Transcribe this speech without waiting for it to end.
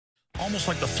almost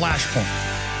like the Flashpoint,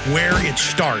 where it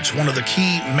starts, one of the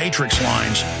key matrix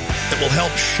lines that will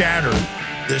help shatter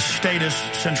this status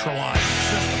centralized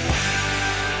system.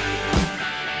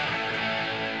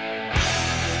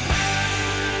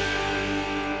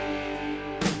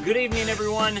 Good evening,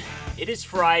 everyone. It is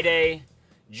Friday,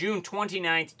 June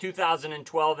 29th,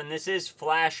 2012, and this is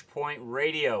Flashpoint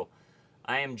Radio.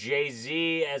 I am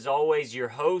Jay-Z, as always, your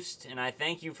host, and I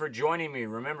thank you for joining me.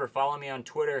 Remember, follow me on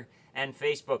Twitter and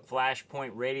Facebook,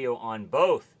 Flashpoint Radio on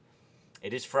both.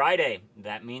 It is Friday.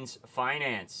 That means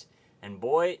finance. And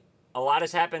boy, a lot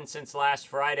has happened since last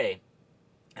Friday,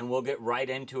 and we'll get right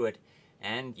into it.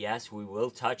 And yes, we will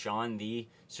touch on the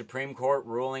Supreme Court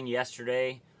ruling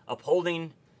yesterday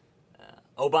upholding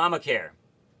Obamacare.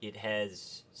 It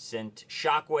has sent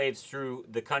shockwaves through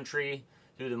the country,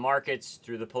 through the markets,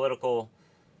 through the political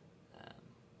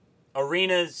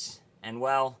arenas, and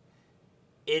well,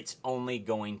 it's only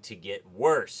going to get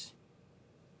worse.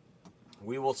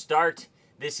 We will start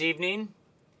this evening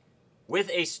with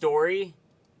a story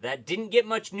that didn't get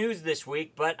much news this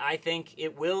week, but I think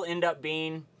it will end up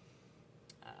being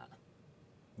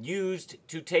used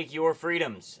to take your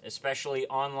freedoms, especially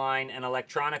online and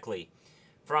electronically.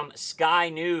 From Sky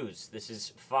News, this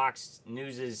is Fox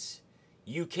News'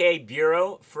 UK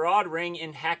Bureau, fraud ring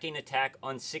and hacking attack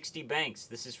on 60 banks.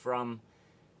 This is from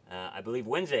I believe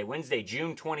Wednesday,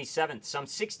 June 27th. Some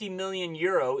 60 million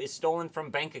euro is stolen from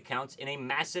bank accounts in a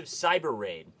massive cyber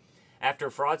raid after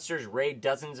fraudsters raid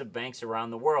dozens of banks around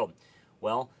the world.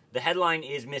 Well, the headline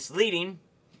is misleading,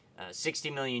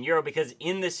 60 million euro, because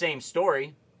in the same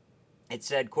story, it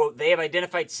said, quote, they have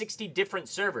identified 60 different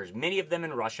servers, many of them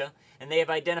in Russia, and they have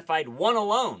identified one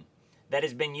alone that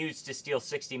has been used to steal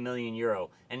 60 million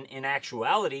euro. And in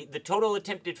actuality, the total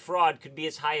attempted fraud could be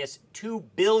as high as 2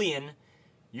 billion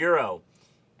euro.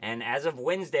 And as of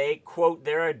Wednesday, quote,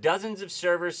 there are dozens of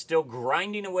servers still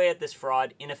grinding away at this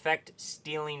fraud, in effect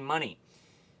stealing money.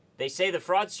 They say the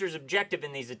fraudsters' objective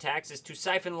in these attacks is to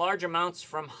siphon large amounts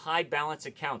from high balance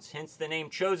accounts, hence the name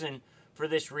chosen for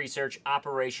this research,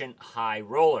 Operation High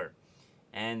Roller.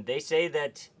 And they say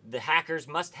that the hackers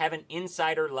must have an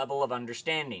insider level of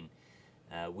understanding.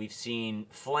 We've seen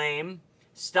Flame,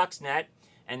 Stuxnet,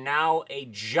 and now a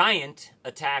giant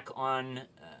attack on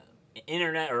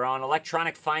internet or on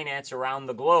electronic finance around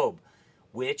the globe,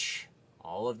 which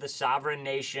all of the sovereign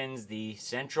nations, the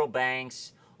central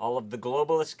banks, all of the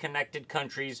globalist connected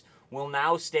countries will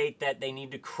now state that they need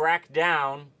to crack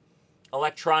down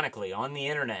electronically on the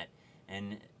internet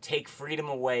and take freedom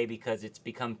away because it's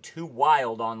become too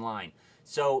wild online.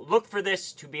 So look for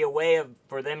this to be a way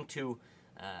for them to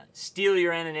steal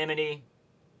your anonymity,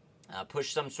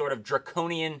 push some sort of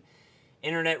draconian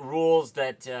internet rules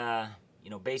that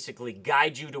basically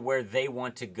guide you to where they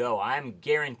want to go. I'm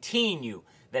guaranteeing you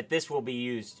that this will be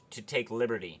used to take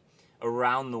liberty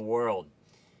around the world.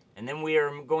 And then we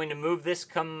are going to move. This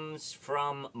comes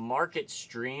from Market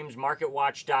Streams,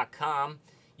 MarketWatch.com.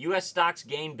 U.S. stocks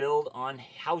gain build on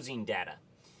housing data.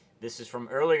 This is from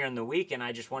earlier in the week, and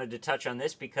I just wanted to touch on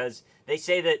this because they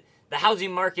say that the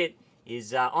housing market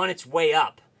is on its way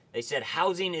up. They said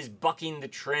housing is bucking the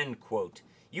trend, quote.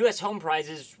 U.S. home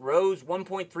prices rose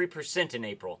 1.3% in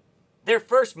April. Their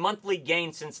first monthly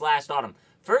gain since last autumn.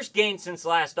 First gain since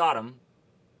last autumn,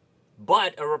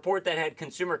 but a report that had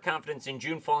consumer confidence in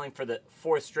June falling for the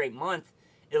fourth straight month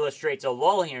illustrates a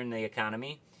lull here in the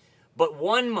economy. But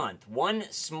 1 month, one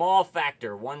small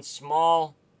factor, one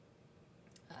small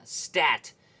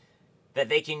stat that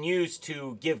they can use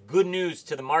to give good news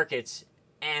to the markets,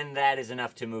 and that is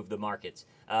enough to move the markets.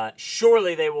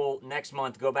 Surely they will next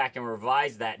month go back and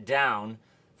revise that down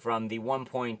from the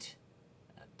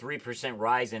 1.3%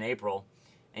 rise in April.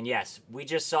 And yes, we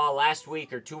just saw last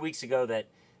week or 2 weeks ago that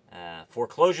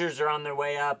foreclosures are on their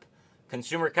way up,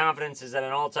 consumer confidence is at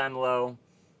an all-time low,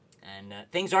 and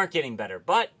things aren't getting better.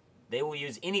 But they will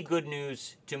use any good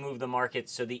news to move the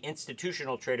markets so the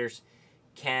institutional traders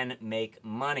can make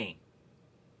money.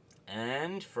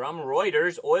 And from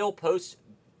Reuters, oil posts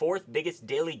fourth biggest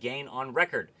daily gain on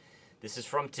record. This is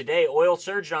from today. Oil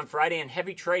surged on Friday in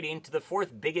heavy trading to the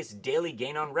fourth biggest daily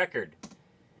gain on record,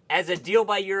 as a deal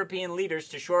by European leaders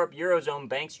to shore up Eurozone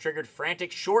banks triggered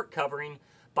frantic short covering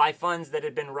by funds that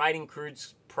had been riding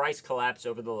crude's price collapse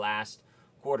over the last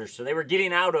quarter. So they were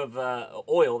getting out of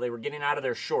oil. They were getting out of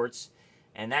their shorts,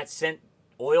 and that sent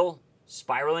oil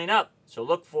spiraling up. So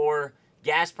look for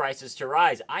gas prices to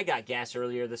rise. I got gas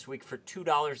earlier this week for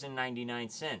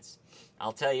 $2.99.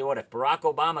 I'll tell you what, if Barack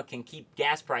Obama can keep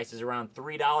gas prices around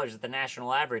 $3 at the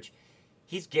national average,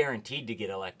 he's guaranteed to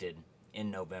get elected in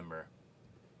November.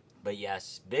 But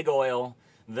yes, big oil,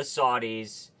 the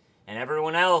Saudis, and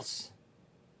everyone else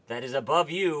that is above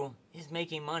you is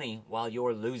making money while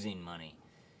you're losing money.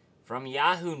 From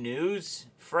Yahoo News,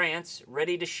 France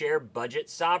ready to share budget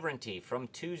sovereignty from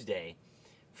Tuesday.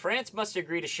 France must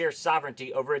agree to share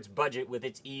sovereignty over its budget with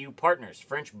its EU partners,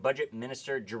 French Budget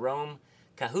Minister Jerome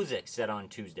Cahuzac said on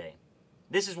Tuesday.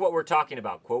 This is what we're talking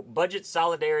about, quote, budget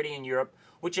solidarity in Europe,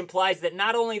 which implies that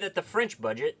not only that the French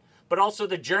budget, but also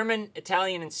the German,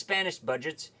 Italian, and Spanish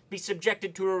budgets be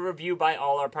subjected to a review by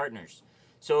all our partners.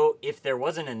 So if there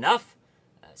wasn't enough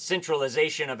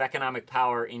centralization of economic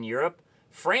power in Europe,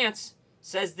 France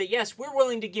says that, yes, we're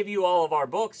willing to give you all of our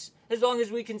books as long as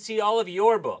we can see all of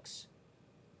your books.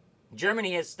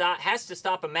 Germany has to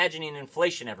stop imagining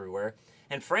inflation everywhere,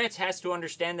 and France has to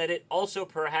understand that it also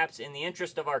perhaps in the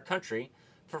interest of our country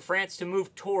for France to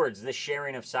move towards the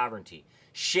sharing of sovereignty.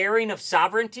 Sharing of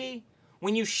sovereignty?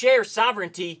 When you share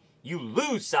sovereignty, you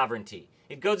lose sovereignty.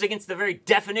 It goes against the very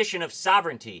definition of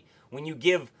sovereignty. When you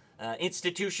give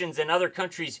institutions and other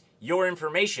countries your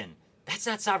information, that's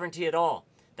not sovereignty at all.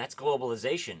 That's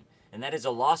globalization, and that is a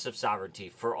loss of sovereignty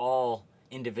for all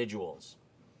individuals.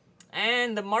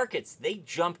 And the markets, they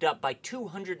jumped up by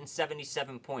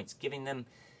 277 points, giving them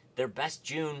their best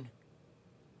June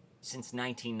since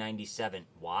 1997.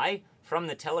 Why? From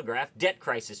the Telegraph, debt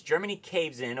crisis. Germany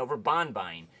caves in over bond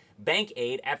buying. Bank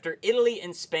aid after Italy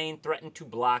and Spain threaten to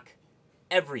block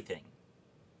everything.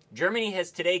 Germany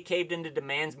has today caved into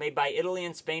demands made by Italy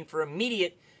and Spain for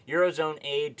immediate Eurozone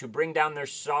aid to bring down their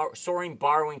soaring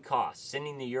borrowing costs,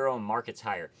 sending the euro and markets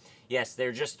higher. Yes,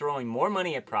 they're just throwing more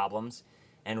money at problems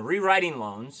and rewriting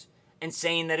loans and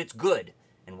saying that it's good.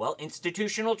 And well,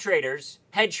 institutional traders,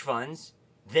 hedge funds,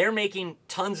 they're making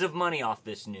tons of money off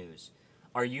this news.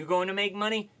 Are you going to make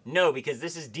money? No, because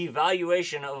this is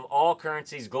devaluation of all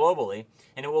currencies globally,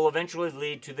 and it will eventually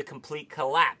lead to the complete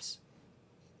collapse.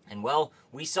 And well,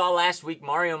 we saw last week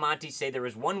Mario Monti say there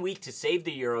was 1 week to save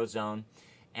the Eurozone,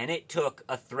 and it took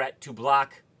a threat to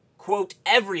block, quote,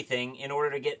 everything in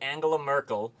order to get Angela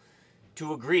Merkel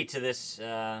to agree to this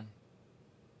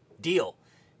deal.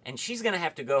 And she's going to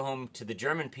have to go home to the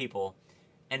German people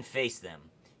and face them,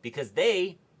 because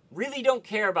they really don't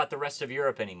care about the rest of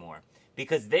Europe anymore,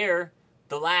 because they're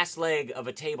the last leg of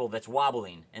a table that's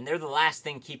wobbling, and they're the last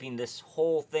thing keeping this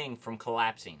whole thing from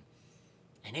collapsing.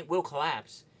 And it will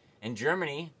collapse, and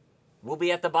Germany will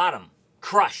be at the bottom,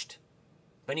 crushed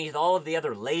beneath all of the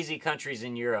other lazy countries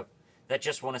in Europe that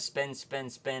just want to spend,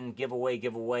 spend, spend, give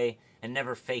away, and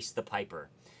never face the piper.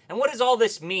 And what does all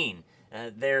this mean?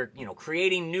 They're,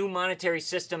 creating new monetary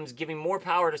systems, giving more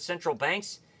power to central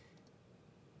banks.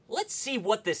 Let's see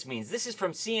what this means. This is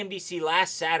from CNBC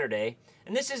last Saturday,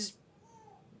 and this is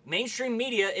mainstream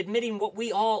media admitting what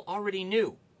we all already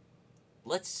knew.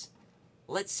 Let's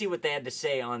see what they had to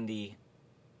say on the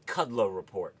Kudlow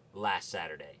report last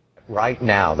Saturday. Right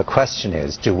now, the question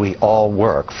is, do we all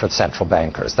work for central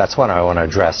bankers? That's what I want to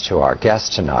address to our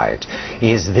guest tonight.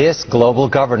 Is this global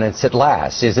governance at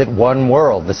last? Is it one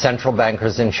world, the central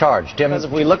bankers in charge? Because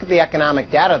if we look at the economic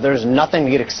data, there's nothing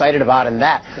to get excited about in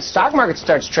that. The stock market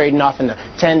starts trading off in the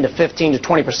 10 to 15 to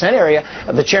 20% area,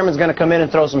 the chairman's going to come in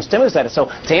and throw some stimulus at it. So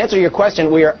to answer your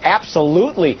question, we are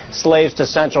absolutely slaves to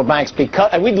central banks,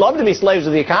 because we'd love to be slaves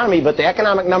of the economy, but the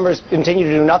economic numbers continue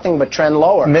to do nothing but trend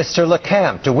lower. Mr.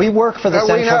 LeCamp, do we work for the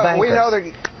central bankers? We know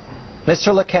that.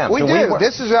 Mr. LeCamp, We do.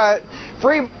 This is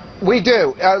free. We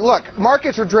do. Look,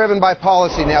 markets are driven by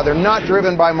policy now. They're not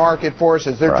driven by market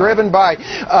forces. They're driven by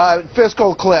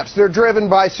fiscal cliffs. They're driven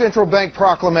by central bank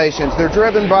proclamations. They're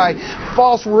driven by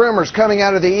false rumors coming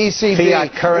out of the ECB.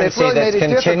 Fiat currency that's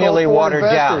continually watered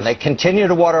down. They continue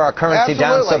to water our currency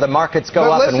down so the markets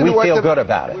go up and we feel good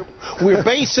about it. We're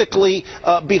basically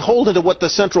beholden to what the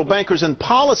central bankers and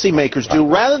policymakers do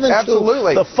rather than to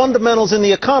the fundamentals in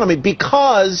the economy,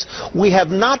 because we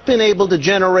have not been able to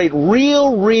generate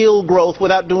real growth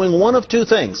without doing one of two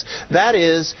things. That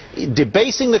is,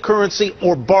 debasing the currency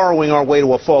or borrowing our way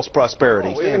to a false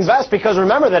prosperity. We invest because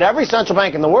remember that every central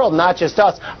bank in the world, not just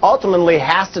us, ultimately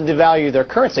has to devalue their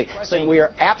currency. So we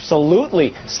are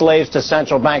absolutely slaves to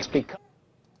central banks because...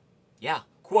 Yeah,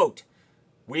 quote,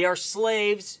 we are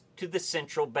slaves to the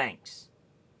central banks.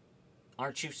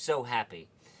 Aren't you so happy?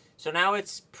 So now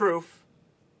it's proof.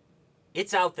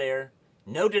 It's out there.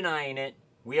 No denying it.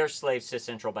 We are slaves to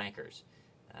central bankers.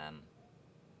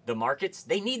 The markets,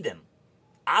 they need them.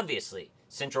 Obviously,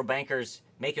 central bankers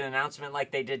make an announcement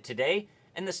like they did today,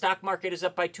 and the stock market is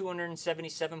up by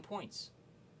 277 points.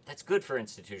 That's good for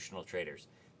institutional traders.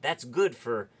 That's good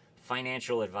for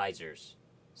financial advisors.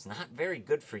 It's not very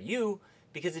good for you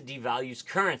because it devalues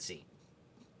currency.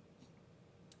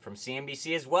 From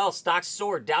CNBC as well, stocks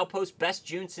soared. Dow posts best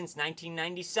June since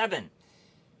 1997.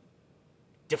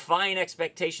 defying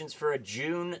expectations for a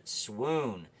June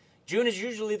swoon. June is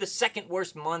usually the second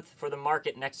worst month for the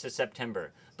market next to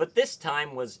September, but this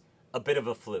time was a bit of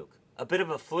a fluke. A bit of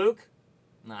a fluke?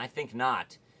 No, I think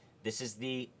not. This is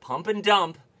the pump and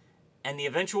dump, and the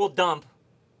eventual dump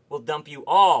will dump you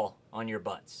all on your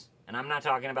butts. And I'm not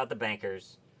talking about the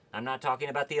bankers. I'm not talking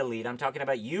about the elite. I'm talking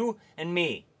about you and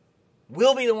me.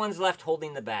 We'll be the ones left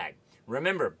holding the bag.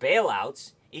 Remember,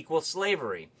 bailouts equals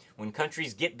slavery. When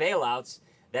countries get bailouts,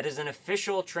 that is an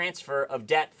official transfer of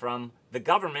debt from the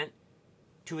government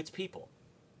to its people.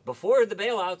 Before the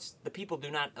bailouts, the people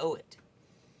do not owe it.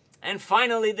 And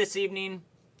finally this evening,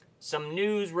 some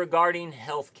news regarding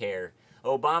health care,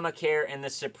 Obamacare, and the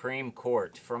Supreme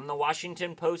Court. From the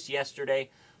Washington Post yesterday,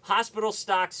 hospital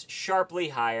stocks sharply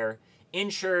higher,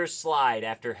 insurers slide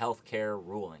after health care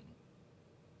ruling.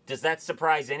 Does that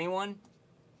surprise anyone?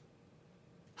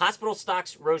 Hospital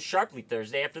stocks rose sharply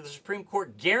Thursday after the Supreme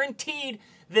Court guaranteed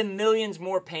them millions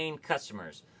more paying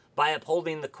customers by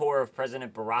upholding the core of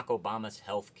President Barack Obama's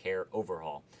health care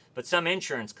overhaul. But some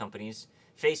insurance companies,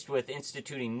 faced with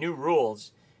instituting new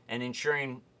rules and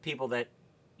insuring people that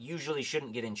usually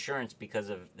shouldn't get insurance because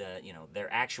of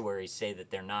their actuaries say that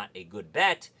they're not a good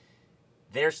bet,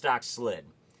 their stocks slid.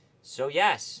 So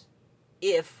yes,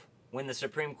 if when the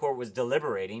Supreme Court was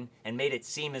deliberating and made it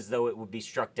seem as though it would be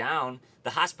struck down, the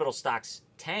hospital stocks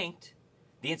tanked,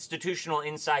 the institutional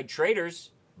inside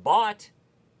traders bought,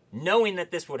 knowing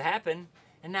that this would happen,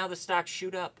 and now the stocks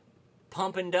shoot up.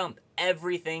 Pump and dump.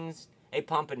 Everything's a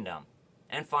pump and dump.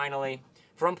 And finally,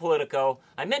 from Politico,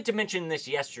 I meant to mention this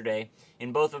yesterday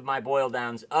in both of my boil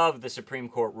downs of the Supreme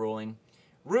Court ruling.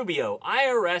 Rubio,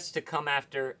 IRS to come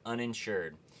after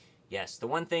uninsured. Yes, the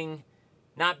one thing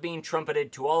not being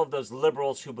trumpeted to all of those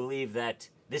liberals who believe that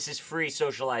this is free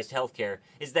socialized health care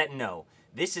is that no,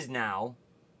 this is now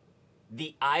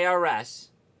the IRS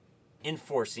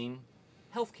enforcing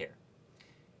health care.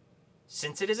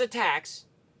 Since it is a tax,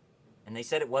 and they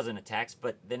said it wasn't a tax,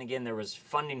 but then again there was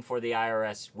funding for the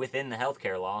IRS within the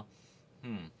healthcare law.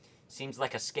 Seems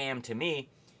like a scam to me.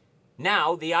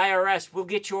 Now the IRS will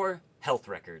get your health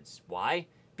records. Why?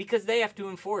 Because they have to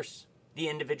enforce the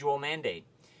individual mandate.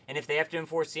 And if they have to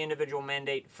enforce the individual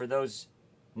mandate for those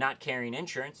not carrying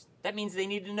insurance, that means they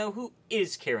need to know who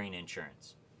is carrying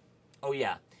insurance. Oh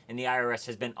yeah, and the IRS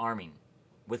has been arming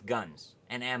with guns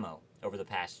and ammo over the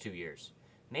past 2 years.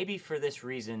 Maybe for this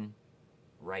reason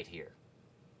right here.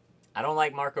 I don't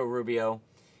like Marco Rubio,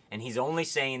 and he's only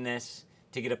saying this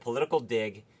to get a political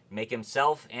dig, make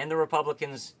himself and the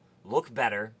Republicans look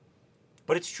better.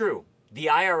 But it's true. The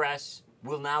IRS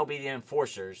will now be the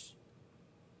enforcers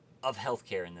of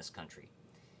healthcare in this country.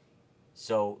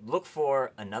 So look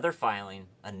for another filing,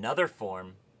 another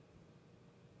form,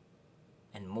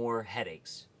 and more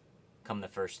headaches come the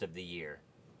first of the year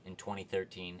in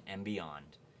 2013 and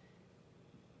beyond.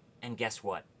 And guess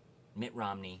what? Mitt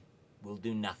Romney will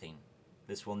do nothing.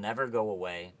 This will never go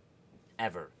away,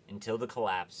 ever, until the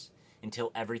collapse,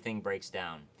 until everything breaks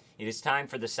down. It is time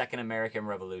for the Second American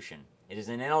Revolution. It is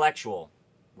an intellectual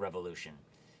revolution.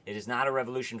 It is not a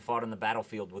revolution fought on the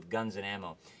battlefield with guns and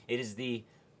ammo. It is the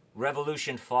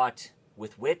revolution fought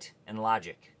with wit and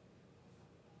logic.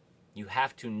 You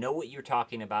have to know what you're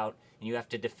talking about, and you have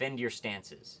to defend your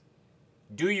stances.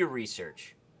 Do your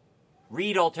research.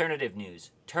 Read alternative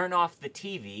news. Turn off the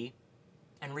TV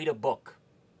and read a book.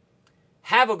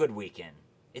 Have a good weekend.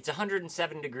 It's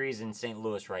 107 degrees in St.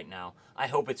 Louis right now. I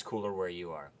hope it's cooler where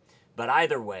you are. But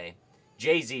either way,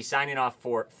 Jay-Z signing off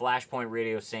for Flashpoint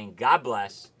Radio saying God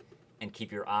bless and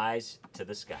keep your eyes to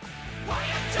the sky.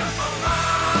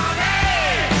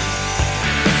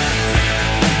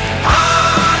 Ah!